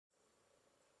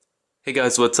Hey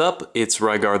guys, what's up? It's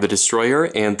Rygar the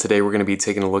Destroyer, and today we're going to be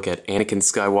taking a look at Anakin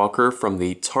Skywalker from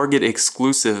the Target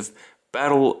exclusive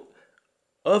Battle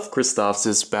of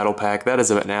Christopsis Battle Pack. That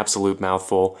is an absolute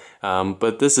mouthful,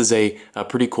 but this is a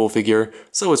pretty cool figure,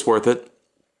 so it's worth it.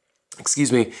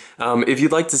 Excuse me. If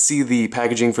you'd like to see the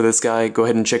packaging for this guy, go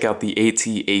ahead and check out the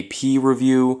ATAP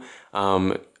review.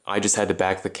 I just had to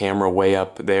back the camera way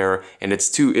up there, and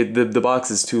the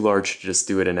box is too large to just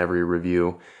do it in every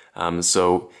review.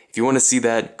 So if you want to see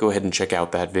that, go ahead and check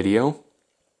out that video.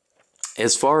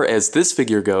 As far as this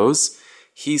figure goes,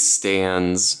 he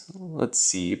stands, let's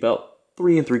see, about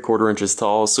 3 3/4 inches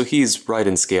tall, so he's right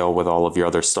in scale with all of your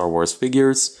other Star Wars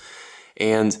figures.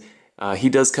 And he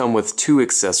does come with 2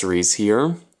 accessories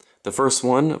here. The first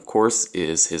one, of course,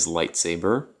 is his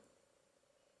lightsaber.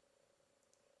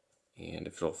 And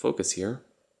if it'll focus here,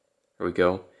 there we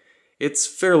go. It's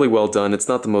fairly well done. It's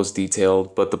not the most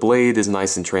detailed, but the blade is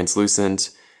nice and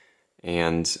translucent,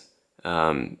 and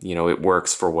you know, it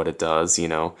works for what it does. You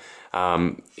know,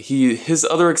 his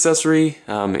other accessory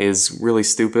is really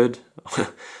stupid.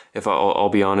 If I'll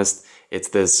be honest, it's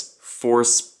this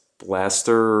force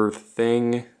blaster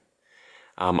thing.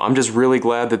 I'm just really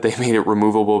glad that they made it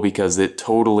removable because it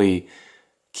totally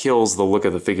kills the look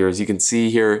of the figure. As you can see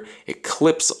here, it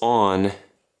clips on.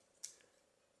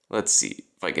 Let's see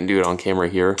if I can do it on camera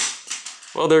here.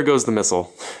 Well, there goes the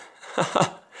missile.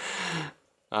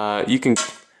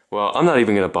 Well, I'm not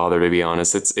even gonna bother, to be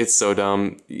honest. It's so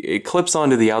dumb. It clips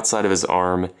onto the outside of his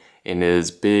arm and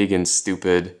is big and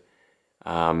stupid,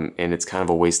 and it's kind of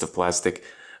a waste of plastic.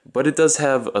 But it does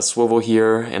have a swivel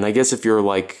here, and I guess if you're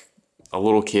like a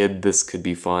little kid, this could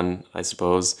be fun, I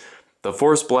suppose. The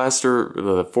force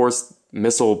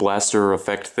missile blaster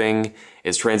effect thing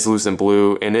is translucent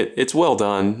blue, and it's well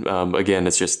done. Again,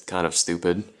 it's just kind of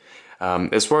stupid.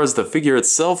 As far as the figure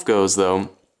itself goes, though,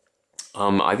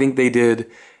 I think they did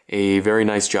a very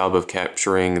nice job of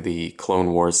capturing the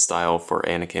Clone Wars style for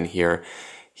Anakin here.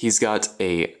 He's got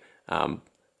a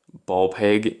ball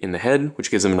peg in the head,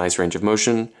 which gives him a nice range of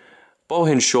motion, ball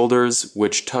hinge shoulders,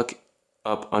 which tuck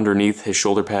up underneath his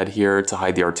shoulder pad here to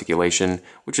hide the articulation,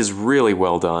 which is really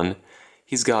well done.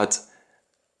 He's got,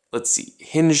 let's see,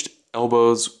 hinged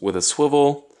elbows with a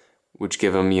swivel, which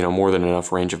give him, you know, more than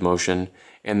enough range of motion,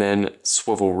 and then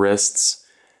swivel wrists.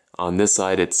 On this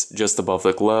side, it's just above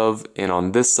the glove, and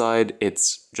on this side,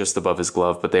 it's just above his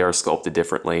glove, but they are sculpted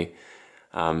differently,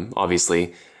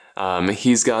 obviously.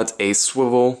 He's got a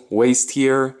swivel waist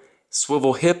here,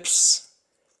 swivel hips,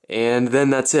 and then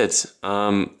that's it.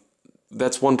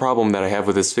 That's one problem that I have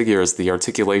with this figure is the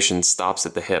articulation stops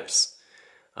at the hips.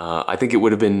 I think it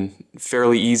would have been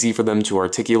fairly easy for them to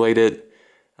articulate it,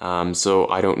 so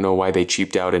I don't know why they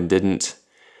cheaped out and didn't.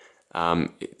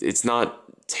 It's not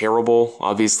terrible,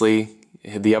 obviously.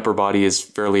 The upper body is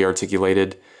fairly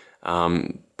articulated,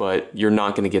 but you're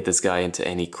not going to get this guy into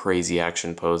any crazy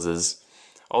action poses.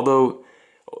 Although,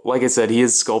 like I said, he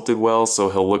is sculpted well, so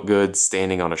he'll look good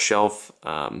standing on a shelf.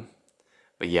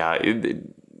 But yeah,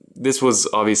 this was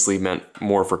obviously meant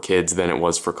more for kids than it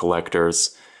was for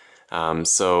collectors.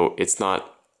 So it's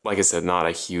not, like I said, not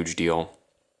a huge deal.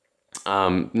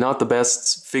 Not the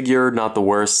best figure, not the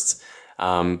worst.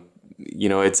 You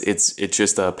know, it's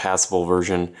just a passable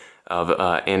version of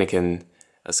Anakin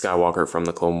Skywalker from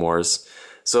the Clone Wars.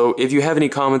 So if you have any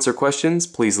comments or questions,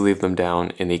 please leave them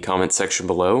down in the comment section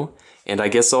below. And I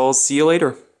guess I'll see you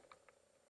later.